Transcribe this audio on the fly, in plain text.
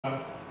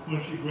when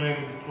she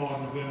granted the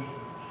pardon of innocence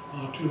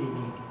to the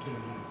Wilmington 10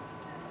 youth.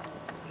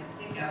 I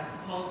think I'm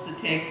supposed to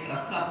take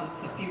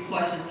a few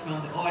questions from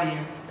the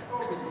audience. Oh,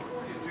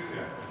 before you do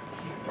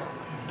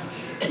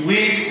that,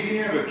 we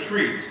have a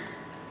treat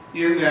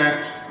in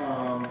that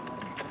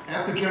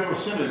at the General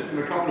Synod in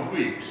a couple of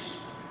weeks,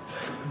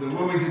 the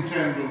Wilmington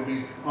 10 will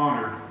be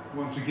honored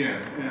once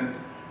again. And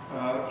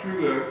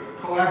through the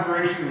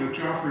collaboration with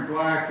Geoffrey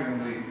Black and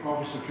the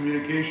Office of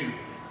Communication,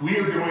 we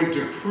are going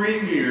to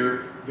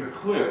premiere the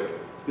clip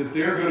that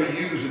they're going to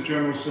use at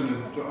General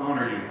Synod to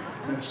honor you.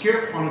 And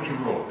Skip, why don't you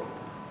roll it?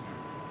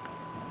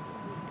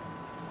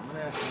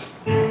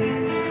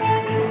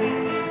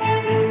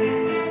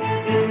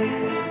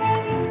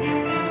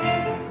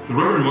 The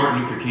Reverend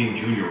Martin Luther King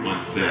Jr.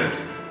 once said,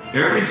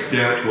 "Every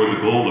step toward the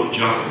goal of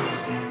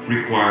justice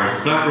requires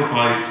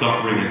sacrifice,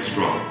 suffering, and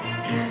struggle."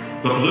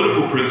 The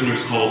political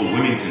prisoners called the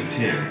Wilmington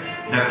 10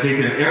 have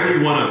taken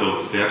every one of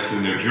those steps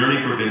in their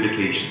journey for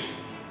vindication.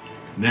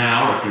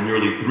 Now, after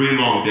nearly 3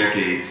 long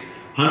decades,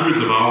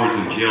 hundreds of hours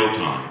in jail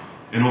time,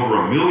 and over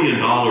 $1 million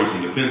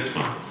in defense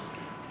funds,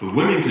 the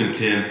Wilmington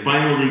 10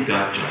 finally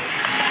got justice.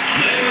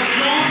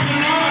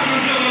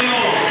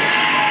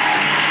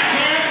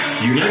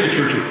 The United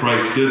Church of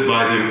Christ stood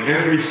by them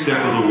every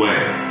step of the way,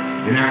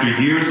 and after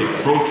years of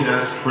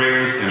protests,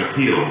 prayers, and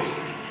appeals,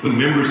 the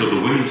members of the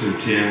Wilmington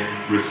 10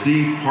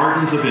 received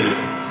pardons of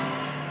innocence.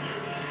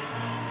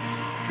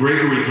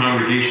 Gregory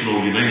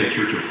Congregational United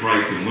Church of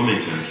Christ in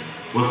Wilmington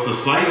was the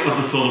site of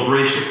the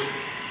celebration.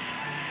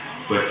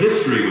 But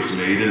history was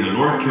made in the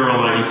North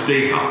Carolina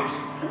State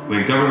House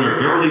when Governor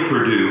Beverly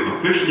Perdue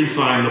officially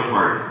signed the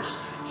pardons,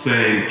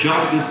 saying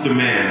justice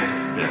demands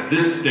that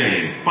this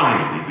stain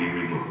finally be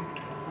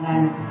removed.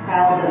 I'm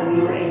proud that we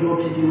were able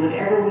to do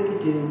whatever we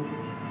could do,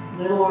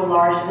 little or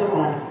large as it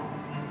was,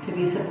 to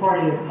be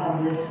supportive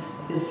of this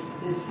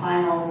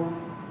final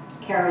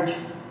carriage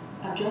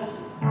of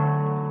justice.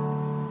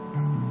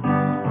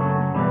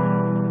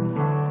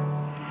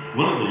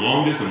 One of the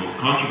longest and most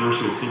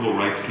controversial civil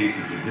rights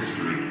cases in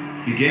history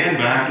began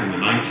back in the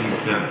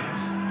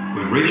 1970s,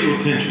 when racial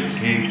tensions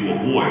came to a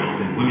boil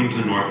in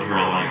Wilmington, North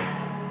Carolina.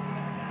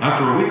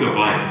 After a week of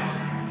violence,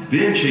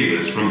 Ben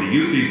Chavis from the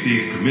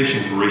UCC's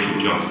Commission for Racial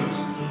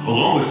Justice,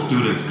 along with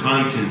students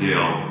Connie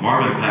Tyndale,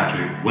 Marvin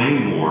Patrick,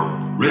 Wayne Moore,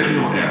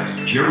 Reginald Epps,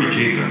 Jerry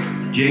Jacobs,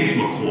 James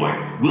McCoy,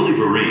 Willie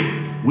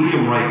Vereen,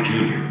 William Wright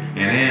Jr.,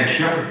 and Ann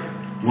Shepard,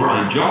 were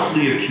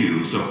unjustly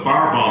accused of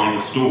firebombing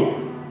a store.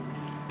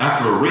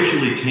 After a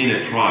racially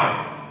tainted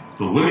trial,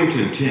 the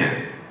Wilmington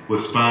 10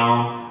 was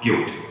found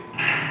guilty.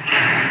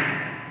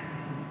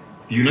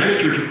 The United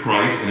Church of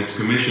Christ and its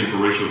Commission for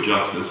Racial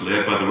Justice,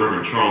 led by the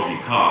Reverend Charles E.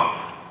 Cobb,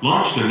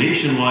 launched a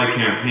nationwide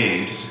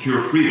campaign to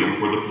secure freedom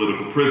for the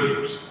political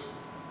prisoners.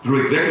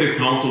 Through Executive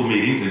Council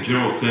meetings and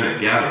General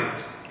Senate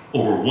gatherings,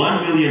 over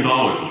 $1 million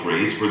was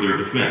raised for their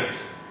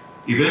defense.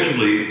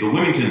 Eventually, the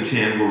Wilmington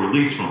 10 were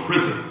released from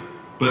prison,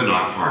 but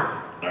not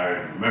pardoned. I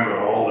remember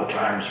all the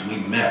times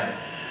we met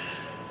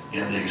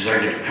in the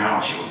Executive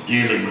Council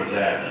dealing with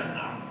that and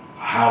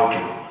how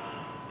to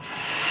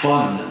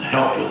fund and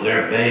help with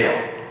their bail.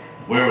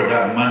 Where would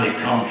that money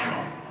come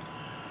from?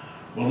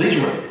 Well, these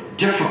were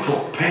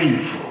difficult,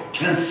 painful,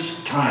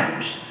 tense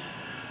times.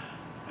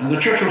 And the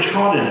church was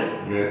caught in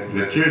it.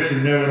 The church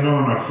had never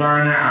known a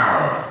finer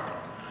hour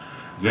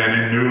than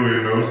it knew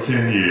in those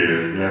 10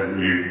 years that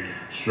we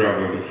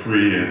struggled to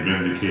free and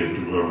vindicate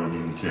the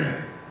Wilmington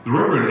 10. The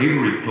Reverend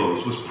Avery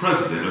Post was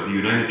president of the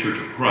United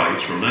Church of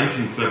Christ from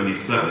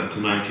 1977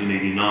 to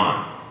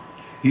 1989.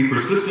 He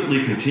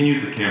persistently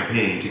continued the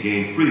campaign to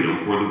gain freedom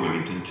for the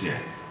Wilmington 10.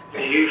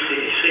 The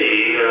UCC,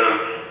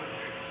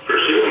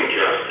 pursuing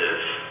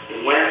justice,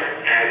 went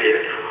at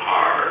it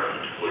hard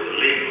with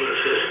legal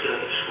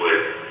assistance,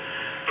 with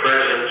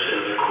presence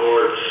in the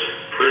courts,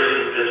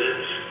 prison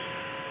visits,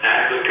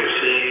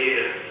 advocacy,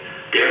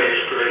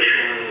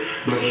 demonstrations.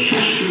 But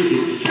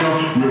history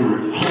itself will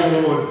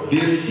record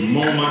this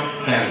moment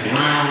as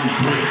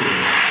groundbreaking.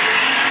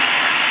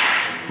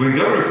 When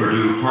Governor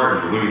Perdue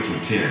pardoned the Wilmington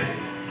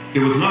 10, it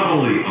was not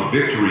only a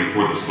victory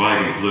for the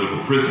surviving political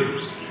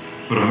prisoners,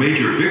 but a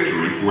major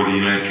victory for the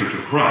United Church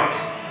of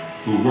Christ,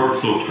 who worked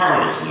so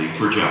tirelessly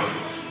for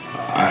justice.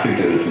 I think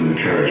that it's an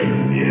encouragement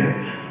in the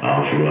end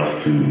for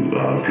us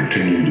to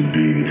continue to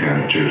be the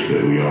kind of church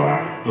that we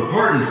are. The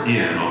pardons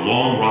end a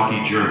long,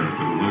 rocky journey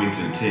for the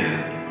Wilmington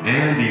 10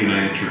 and the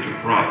United Church of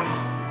Christ.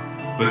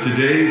 But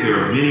today, there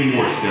are many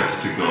more steps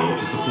to go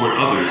to support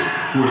others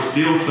who are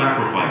still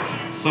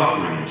sacrificing,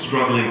 suffering, and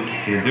struggling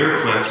in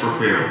their quest for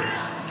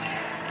fairness.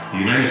 The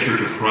United Church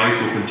of Christ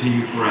will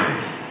continue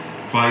praying,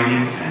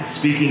 fighting, and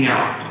speaking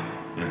out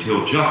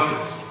until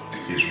justice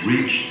is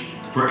reached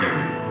for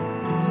everyone.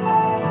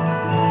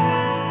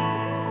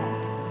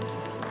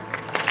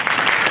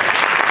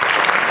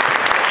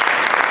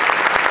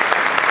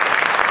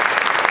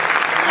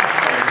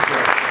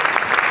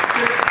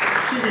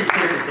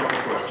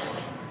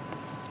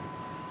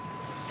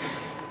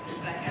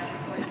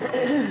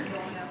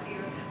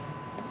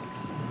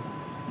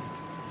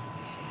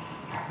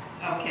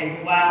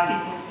 Okay, while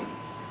people,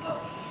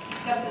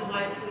 come to the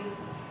mic, please.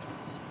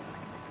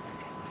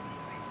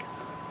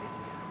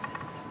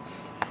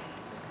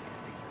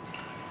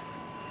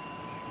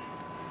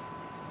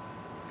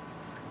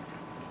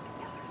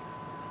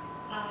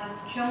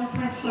 Joan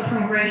Printzler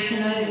from Grace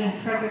United in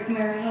Frederick,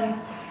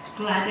 Maryland.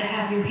 Glad to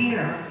have you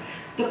here.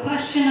 The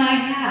question I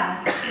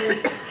have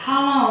is,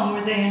 how long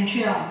were they in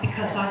jail?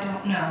 Because I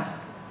don't know.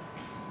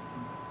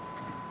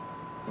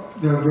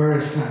 There are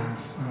various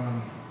times.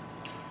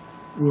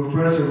 We were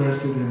first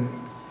arrested in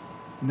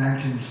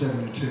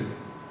 1972.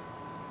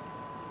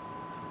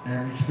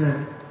 And we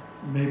spent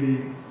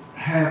maybe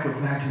half of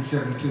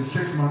 1972,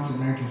 6 months in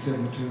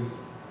 1972,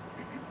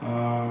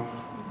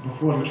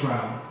 before the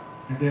trial.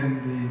 And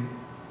then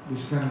we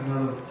spent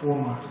another 4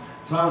 months.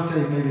 So I would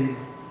say maybe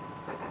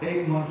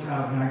 8 months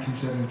out of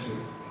 1972.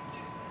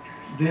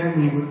 Then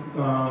we would,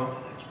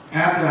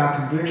 after our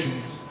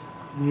convictions,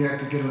 we had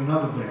to get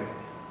another bail,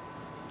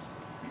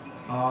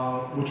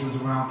 which was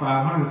around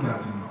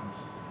 $500,000.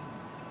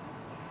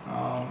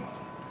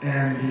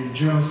 And the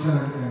General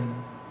Senate in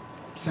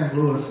St.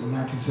 Louis in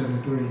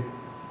 1973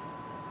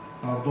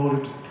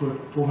 voted to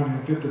put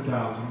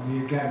 $450,000. We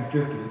had gotten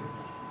 50,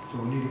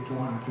 so we needed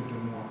 450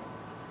 more.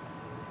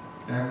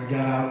 And we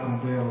got out on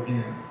bail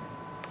again.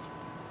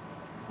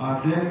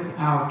 Then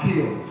our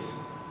appeals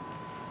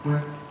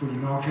went through the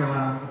North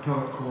Carolina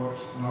Appellate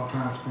Courts, North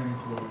Carolina Supreme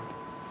Court,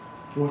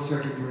 4th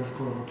Circuit U.S.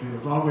 Court of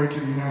Appeals, all the way to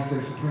the United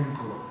States Supreme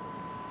Court.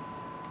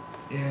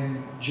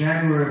 In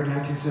January of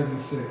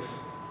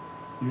 1976,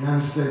 the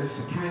United States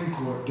Supreme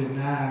Court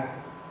denied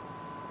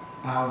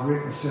our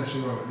writ of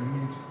certiorari. It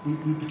means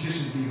we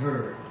petitioned to be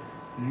heard.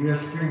 The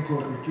U.S. Supreme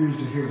Court refused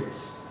to hear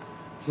us.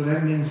 So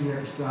that means we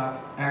had to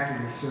start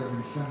actively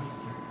serving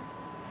sentences again.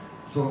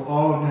 So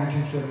all of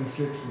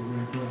 1976 we were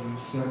in prison,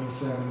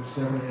 77,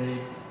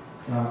 78,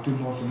 through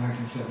most of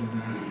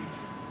 1979.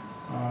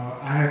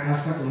 I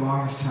spent the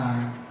longest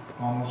time,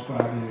 almost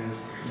 5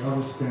 years. The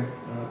others spent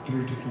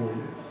 3 to 4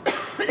 years.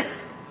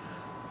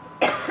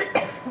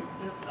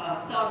 Ms.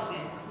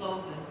 Sullivan,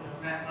 closing to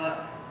wrap up,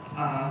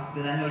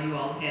 because I know you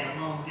all had a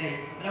long day,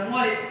 but I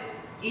wanted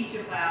each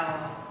of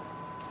our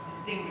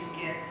distinguished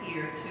guests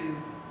here to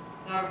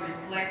sort of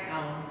reflect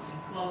on, in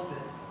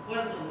closing, what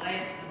are the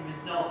lasting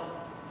results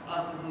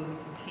of the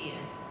Wilmington 10?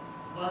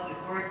 Was it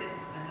worth it?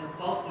 I know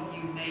both of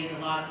you made a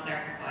lot of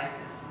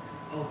sacrifices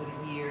over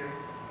the years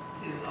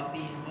to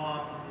be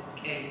involved in this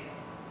case.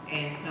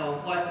 And so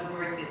what's it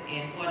worth it,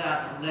 and what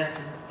are the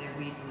lessons that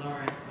we've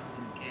learned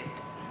from this case?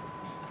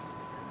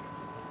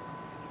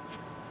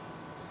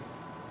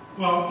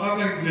 Well, I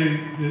think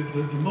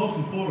the most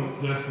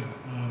important lesson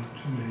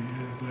to me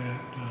is that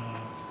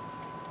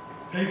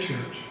a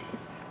church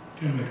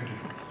can make a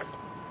difference.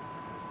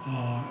 A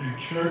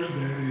church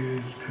that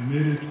is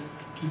committed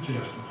to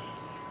justice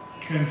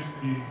can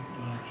see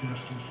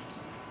justice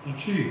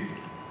achieved.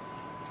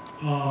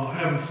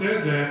 Having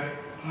said that,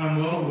 I'm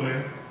well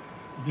aware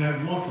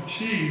that once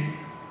achieved,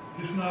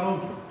 it's not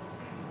over,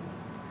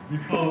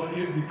 because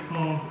it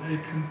becomes a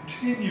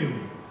continual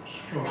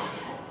struggle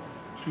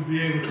to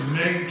be able to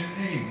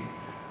maintain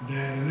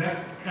that, and that's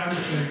the kind of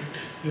thing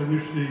that we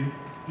see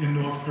in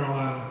North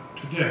Carolina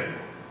today.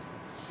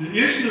 The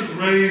issues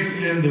raised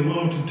in the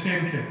Wilmington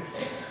 10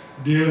 case,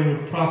 dealing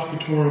with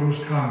prosecutorial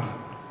misconduct,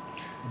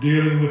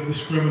 dealing with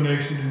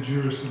discrimination in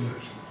jury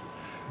selections,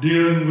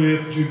 dealing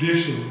with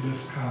judicial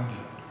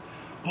misconduct,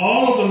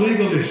 all of the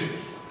legal issues,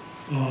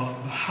 the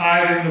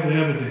hiding of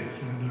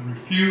evidence and the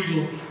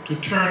refusal to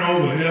turn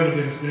over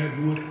evidence that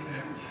would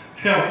have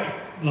helped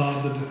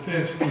the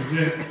defense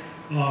present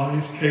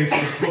its case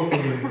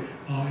appropriately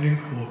in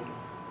court,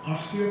 are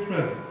still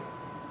present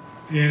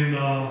in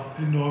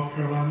North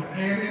Carolina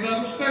and in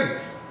other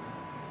states.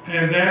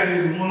 And that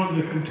is one of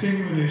the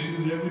continuing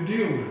issues that we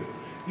deal with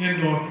in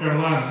North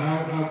Carolina.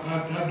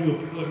 I do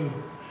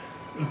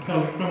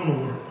appellate criminal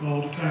work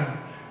all the time,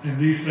 and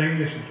these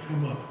same issues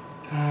come up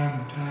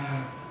time and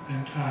time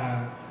and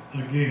time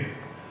again.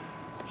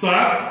 So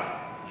I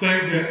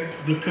think that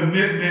the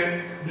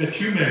commitment that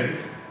you made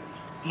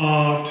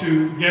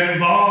to get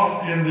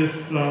involved in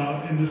this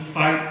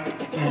fight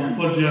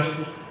for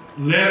justice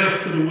led us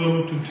to the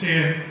Wilmington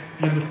 10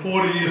 and the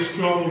 40-year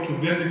struggle to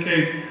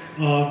vindicate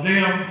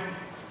them.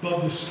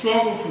 But the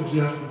struggle for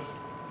justice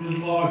is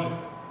larger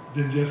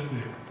than just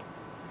them.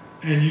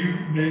 And you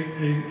make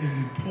an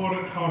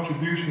important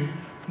contribution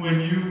when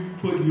you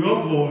put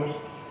your voice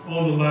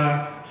on the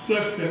line,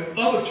 such that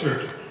other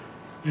churches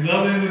and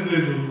other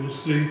individuals will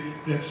see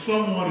that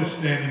someone is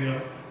standing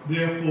up,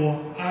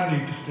 therefore I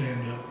need to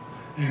stand up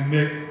and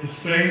make the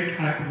same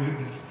type of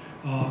witness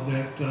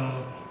that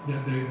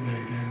they've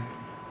made. And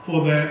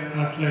for that,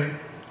 I thank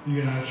the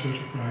United Church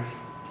of Christ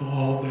for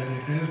all that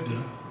it has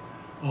done,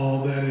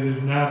 all that it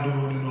is now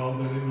doing, and all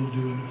that it will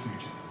do in the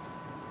future.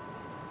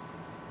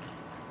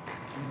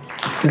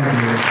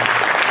 Thank you.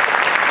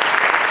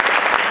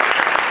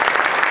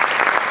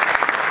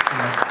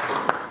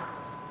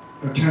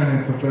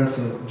 Attorney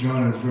Professor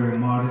Joyner is very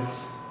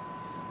modest.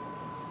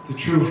 The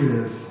truth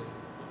is,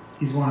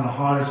 he's one of the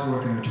hardest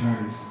working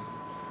attorneys,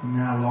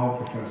 now law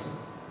professor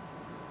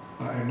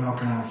at North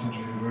Carolina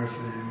Central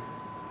University.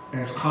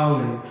 As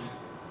colleagues,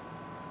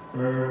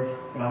 Irv,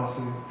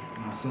 Elsie,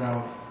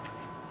 myself,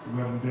 the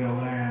Reverend Bill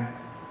Land,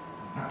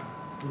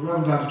 the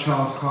Reverend Dr.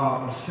 Charles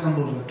Carr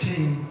assembled a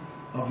team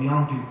of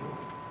young people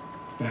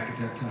back at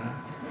that time,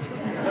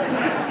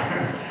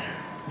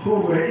 who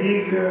were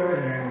eager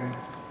and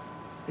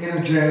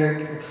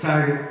energetic,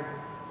 excited.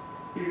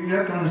 You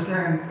have to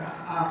understand,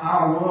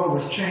 our world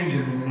was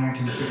changing in the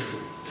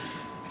 1960s.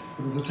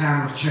 It was a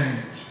time of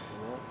change.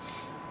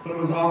 But it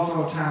was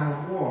also a time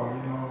of war.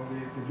 You know,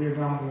 the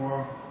Vietnam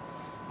War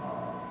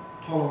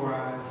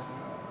polarized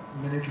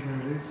many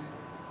communities.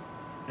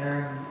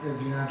 And as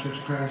the United Church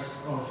of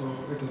Christ also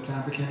at the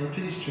time became a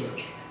peace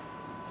church.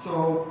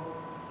 So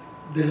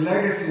the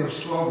legacy of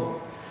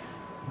struggle,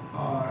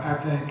 I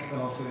think,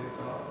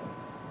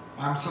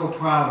 I'm so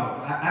proud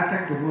of. I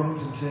think the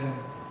Wilmington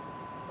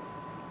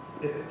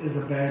 10 is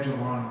a badge of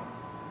honor,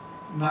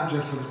 not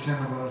just for the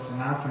 10 of us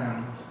and our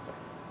families,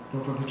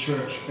 but for the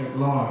church at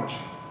large.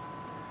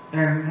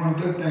 And one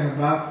good thing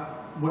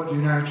about what the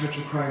United Church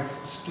of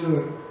Christ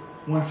stood,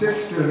 once it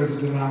stood as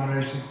a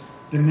denomination,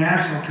 the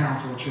National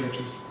Council of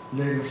Churches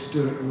later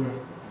stood with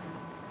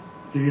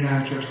the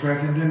United Church of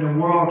Christ, and then the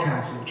World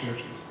Council of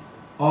Churches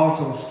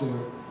also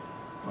stood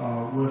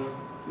with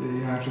the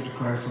United Church of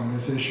Christ on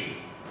this issue.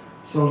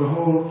 So the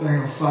whole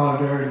thing of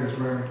solidarity is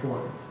very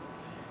important.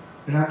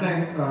 And I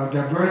think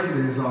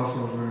diversity is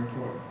also very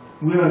important.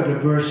 We're a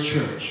diverse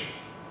church.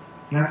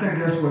 And I think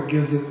that's what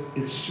gives it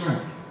its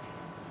strength.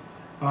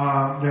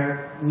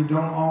 That we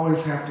don't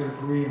always have to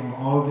agree on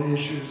all the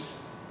issues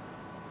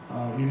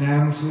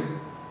unanimously,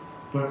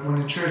 but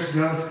when the church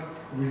does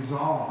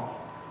resolve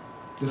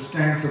the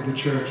stance of the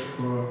church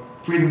for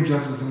freedom,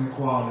 justice, and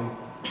equality,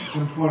 it's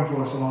important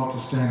for us all to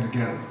stand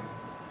together.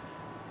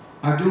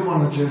 I do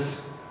want to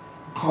just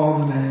call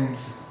the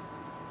names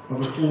of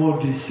the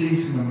 4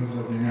 deceased members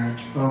of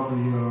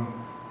the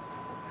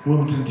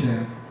Wilmington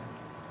 10,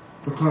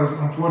 because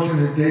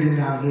unfortunately they did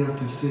not live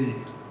to see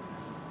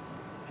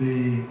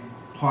the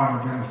pardon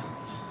of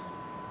innocence.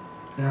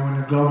 And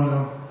when the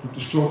governor, with the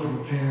stroke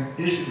of a pen,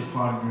 issued the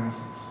pardon of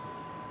innocence,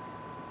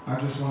 I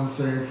just want to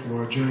say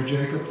for Jerry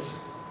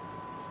Jacobs,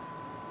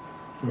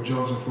 for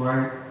Joseph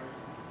Wright,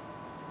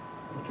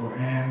 for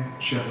Ann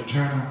Shepard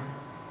Turner,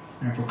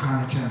 and for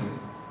Connie Tindall.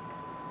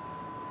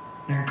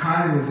 And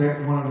Connie was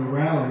at one of the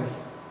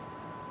rallies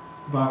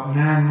about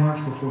 9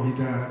 months before he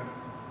died,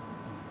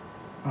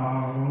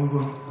 when we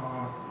were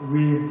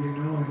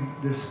renewing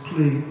this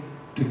plea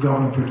to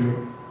Governor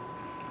Perdue.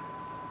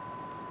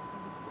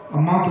 A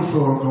month or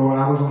so ago,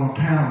 I was on a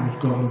panel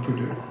with Governor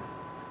Perdue.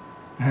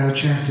 I had a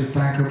chance to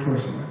thank her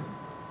personally.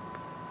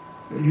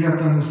 You have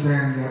to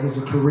understand that it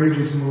was a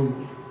courageous move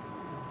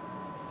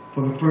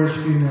for the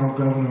first female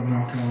governor of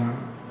North Carolina,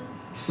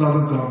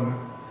 Southern governor.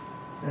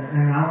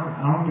 And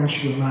I don't think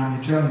she'll mind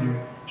me telling you,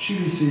 she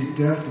received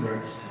death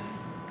threats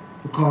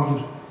because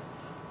of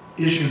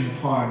issuing the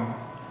pardon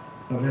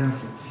of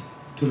innocence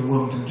to the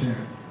Wilmington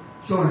 10.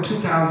 So in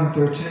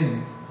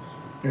 2013,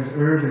 as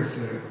Irv has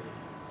said,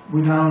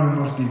 we not only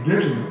must be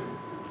vigilant,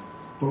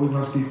 but we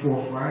must be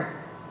forthright.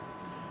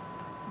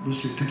 We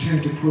should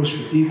continue to push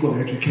for equal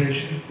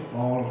education for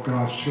all of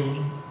God's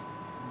children.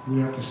 We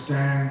have to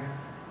stand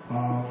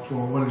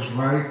for what is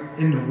right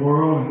in the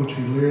world in which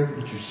we live,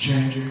 which is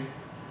changing.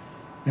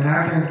 And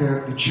I think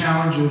that the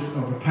challenges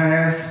of the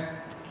past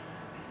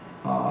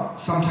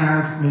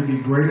sometimes may be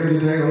greater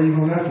today or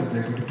even less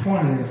today. But the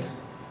point is,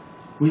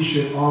 we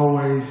should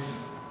always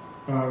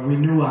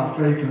renew our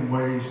faith in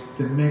ways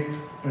that make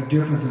a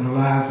difference in the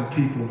lives of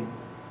people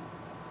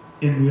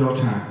in real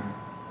time.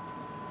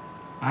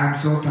 I am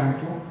so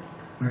thankful,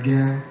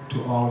 again,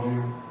 to all of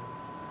you.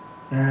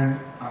 And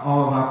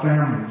all of our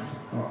families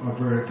are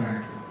very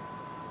thankful.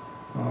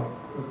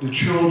 The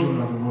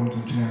children of the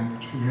Wilmington 10,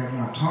 which we have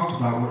not talked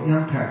about, were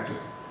impacted.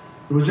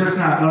 It was just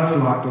not us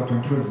locked up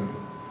in prison.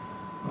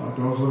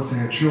 Those of us that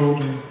had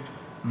children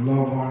and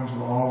loved ones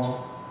were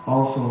all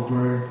also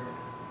very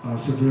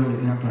severely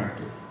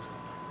impacted.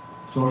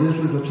 So this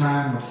is a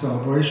time of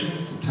celebration,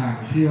 it's a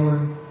time of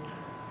healing,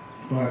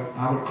 but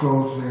I would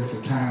close as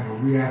a time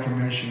of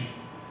reaffirmation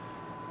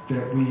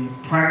that we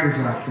practice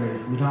our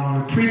faith. We don't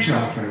only preach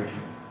our faith,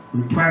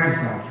 we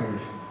practice our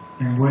faith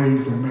in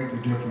ways that make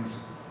the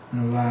difference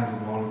in the lives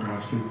of all of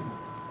God's people.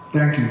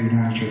 Thank you,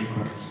 United Church of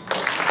Christ.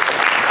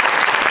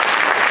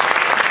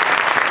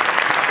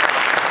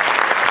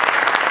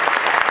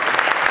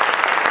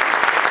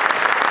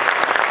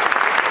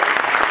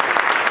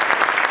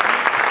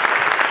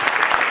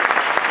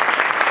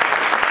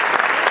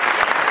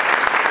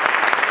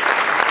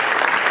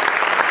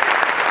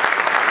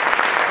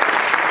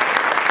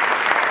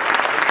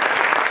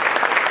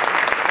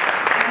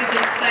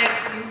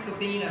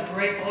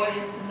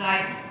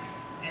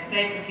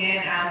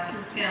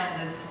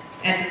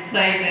 And to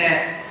say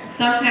that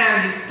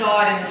sometimes you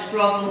start in a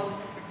struggle,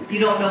 you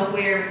don't know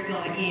where it's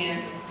going to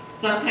end.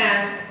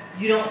 Sometimes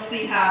you don't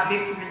see how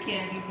victory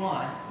can be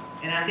won.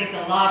 And I think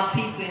a lot of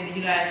people in the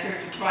United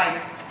Church of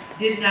Christ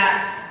did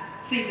not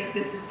see that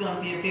this was going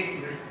to be a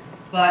victory.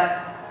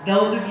 But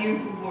those of you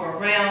who were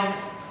around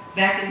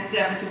back in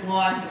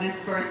 '71 when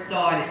this first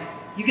started,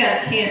 you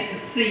got a chance to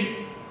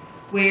see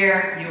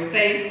where your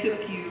faith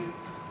took you,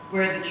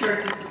 where the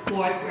church's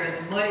support, where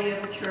the money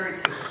of the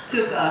church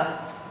took us.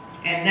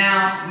 And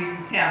now we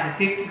have a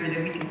victory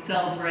that we can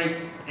celebrate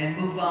and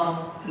move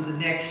on to the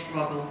next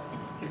struggle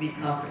to be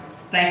conquered.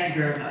 Thank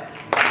you very much.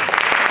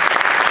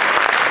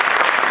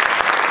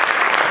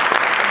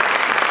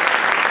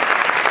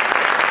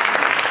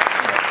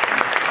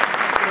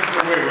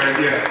 Wait, right,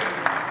 yeah.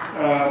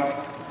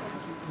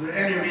 The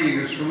annual meeting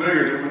is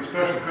familiar that when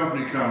special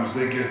company comes,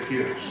 they get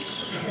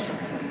gifts.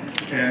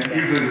 And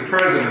usually the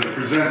president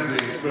presents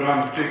these, but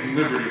I'm taking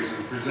liberties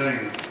in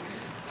presenting them.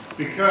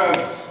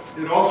 Because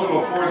it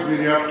also affords me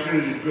the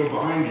opportunity to go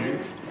behind you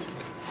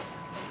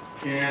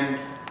and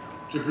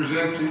to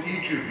present to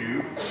each of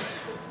you,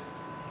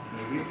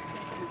 maybe,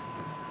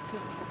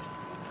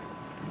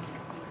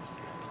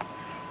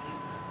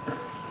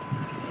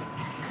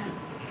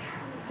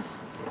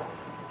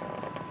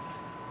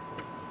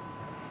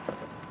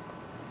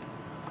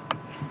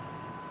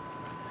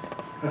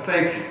 a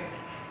thank you.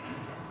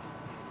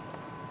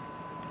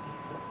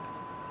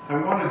 I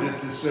wanted it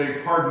to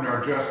say, pardon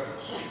our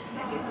justice.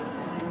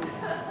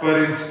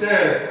 But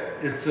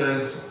instead, it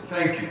says,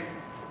 thank you.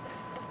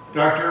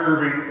 Dr.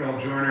 Irving L.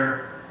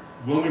 Joyner,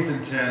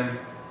 Wilmington 10,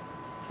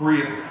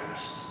 free at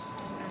last.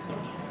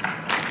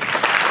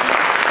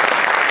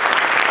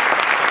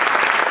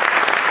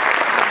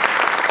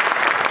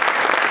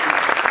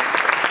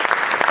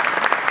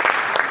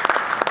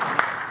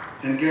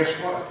 And guess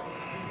what?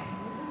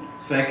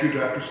 Thank you,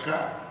 Dr.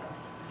 Scott.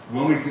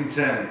 Wilmington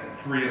 10,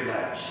 free at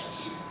last.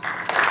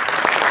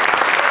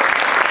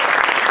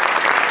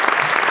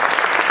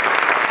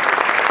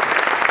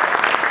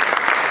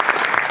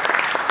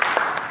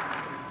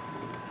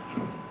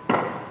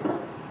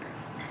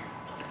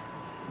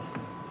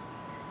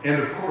 And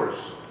of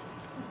course,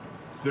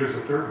 there's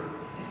a third one.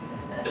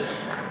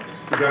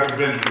 For Dr.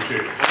 Benjamin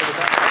Chase.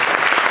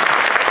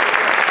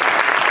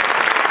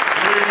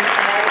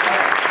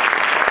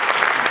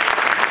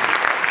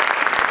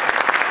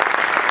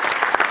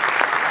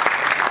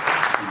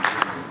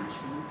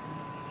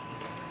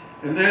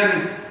 And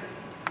then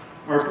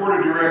our board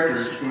of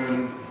directors,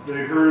 when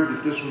they heard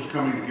that this was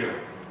coming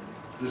together,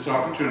 this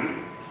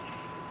opportunity,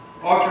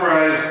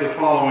 authorized the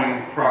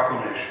following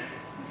proclamation.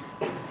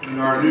 And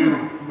our new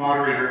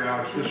moderator,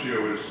 Alex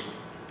Fischio, is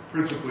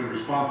principally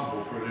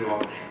responsible for the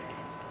authorship.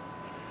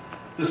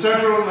 The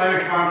Central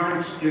Atlantic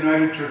Conference,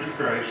 United Church of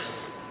Christ,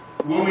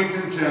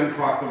 Wilmington 10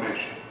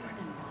 Proclamation.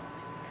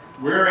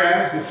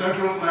 Whereas the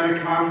Central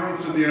Atlantic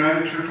Conference of the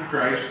United Church of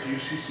Christ,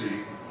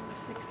 UCC,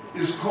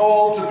 is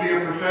called to be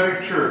a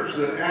prophetic church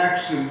that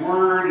acts in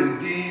word and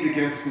deed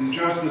against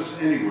injustice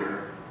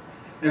anywhere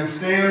and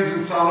stands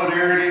in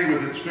solidarity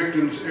with its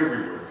victims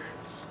everywhere.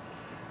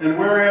 And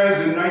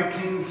whereas in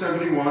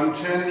 1971,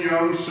 10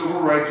 young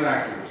civil rights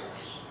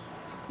activists,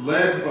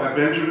 led by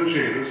Benjamin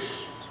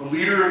Chavis, a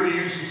leader of the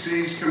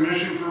UCC's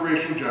Commission for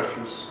Racial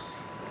Justice,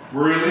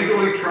 were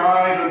illegally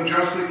tried,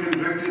 unjustly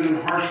convicted,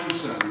 and harshly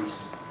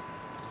sentenced,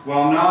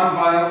 while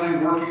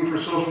non-violently working for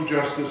social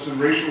justice and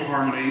racial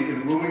harmony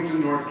in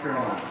Wilmington, North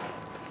Carolina.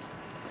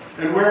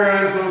 And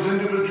whereas those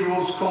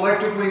individuals,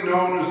 collectively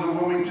known as the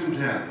Wilmington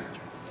 10,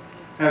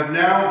 have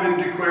now been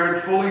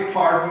declared fully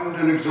pardoned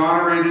and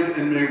exonerated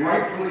and may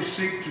rightfully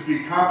seek to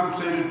be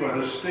compensated by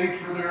the state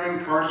for their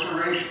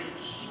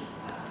incarcerations.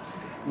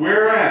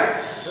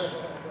 Whereas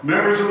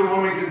members of the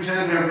Wilmington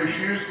 10 have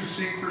refused to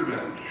seek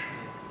revenge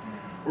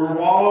or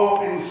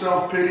wallow in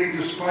self-pity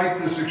despite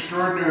this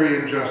extraordinary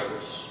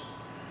injustice,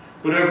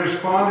 but have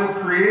responded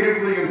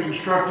creatively and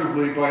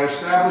constructively by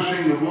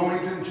establishing the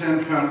Wilmington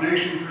 10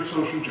 Foundation for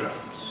Social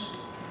Justice,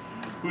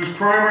 whose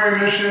primary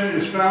mission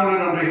is founded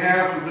on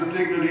behalf of the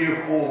dignity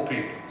of all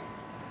people,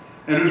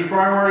 and whose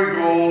primary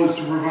goal is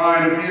to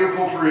provide a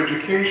vehicle for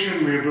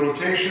education,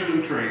 rehabilitation,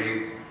 and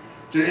training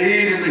to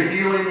aid in the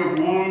healing of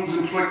wounds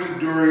inflicted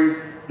during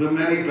the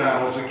many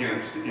battles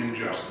against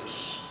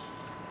injustice.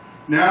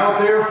 Now,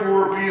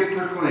 therefore, be it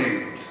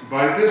proclaimed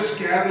by this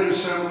gathered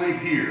assembly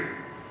here,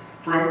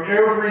 from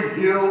every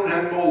hill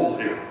and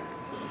molehill,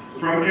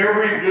 from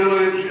every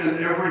village and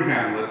every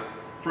hamlet,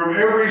 from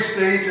every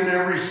state and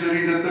every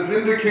city, that the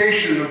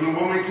vindication of the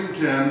Wilmington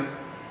 10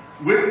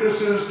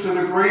 witnesses to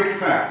the great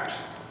fact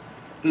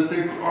that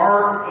the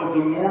arc of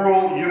the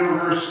moral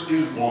universe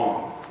is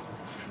long,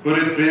 but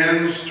it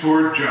bends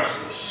toward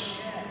justice.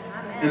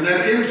 And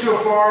that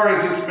insofar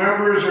as its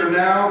members are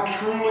now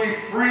truly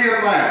free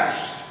at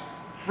last,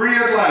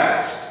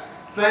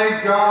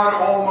 thank God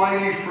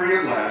Almighty, free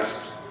at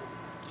last,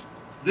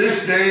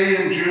 this day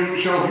in June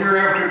shall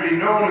hereafter be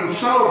known and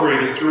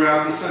celebrated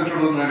throughout the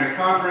Central Atlantic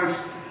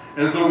Conference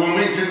as the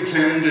Wilmington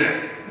 10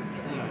 Day.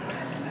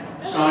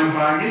 Signed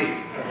by me.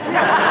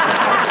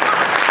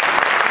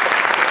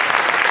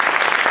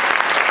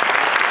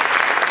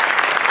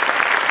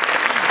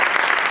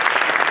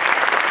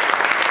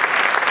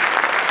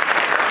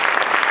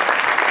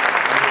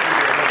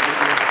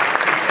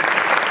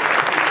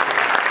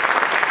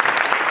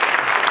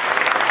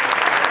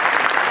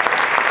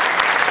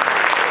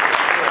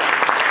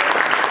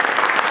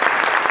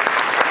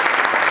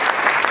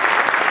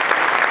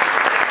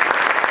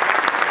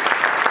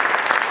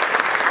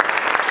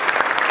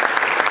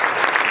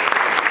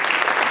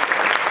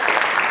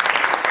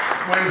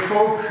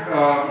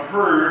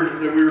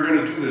 heard that we were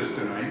going to do this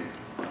tonight,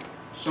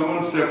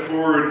 someone stepped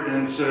forward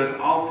and said,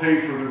 I'll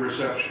pay for the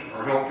reception,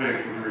 or help pay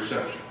for the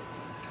reception.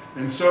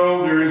 And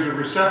so there is a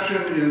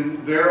reception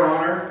in their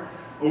honor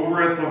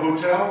over at the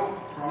hotel,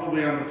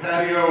 probably on the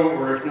patio,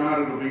 or if not,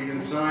 it'll be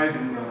inside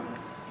in the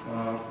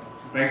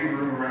banquet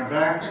room around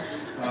back.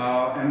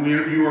 And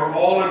you are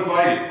all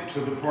invited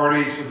to the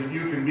party so that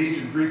you can meet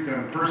and greet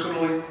them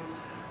personally.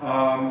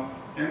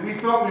 And we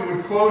thought we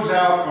would close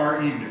out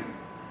our evening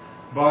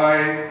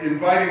by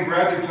inviting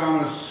Bradley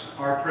Thomas,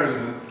 our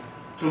president,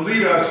 to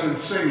lead us in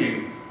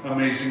singing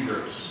Amazing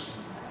Grace.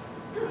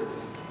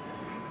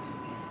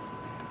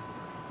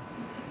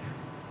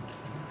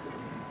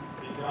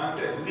 John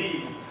said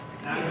lead,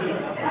 not lead.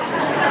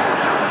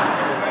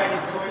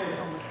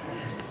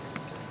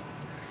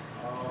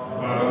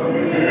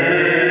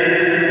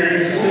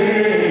 Amazing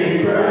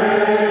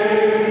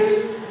grace,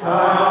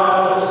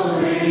 how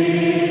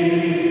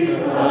sweet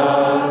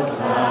the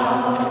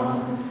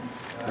sound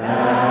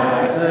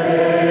that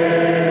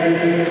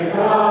saved a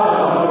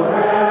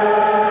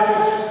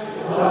wretch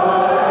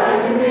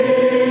like me.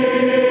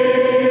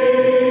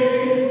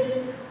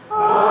 I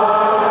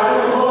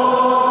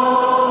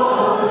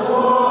once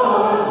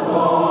was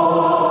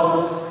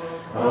lost,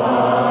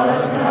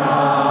 but now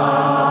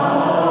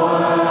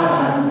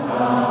am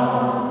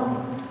found.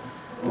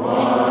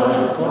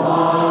 Was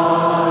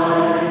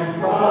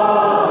blind,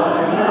 but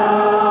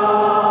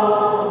now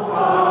I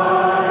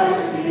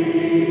see.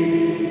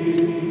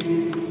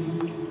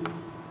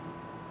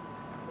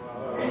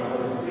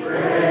 Was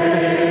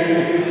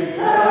grace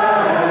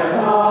that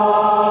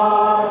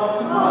taught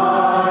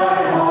my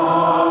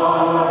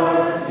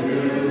heart to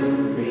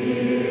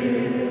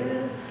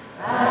fear,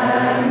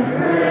 and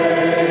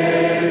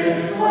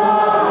grace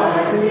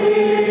like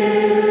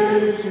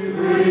this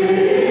revealed.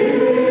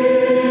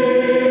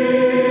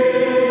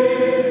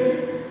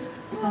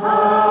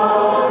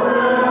 How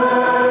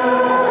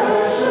precious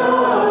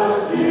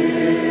did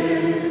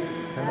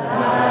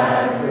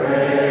that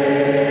grace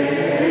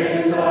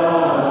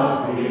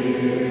appear,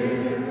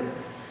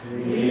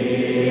 the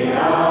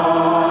hour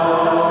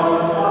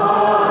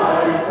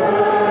I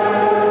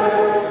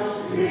first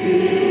believed.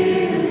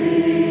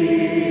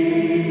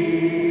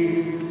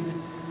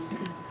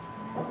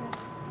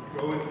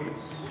 Go in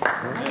peace.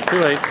 Too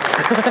late.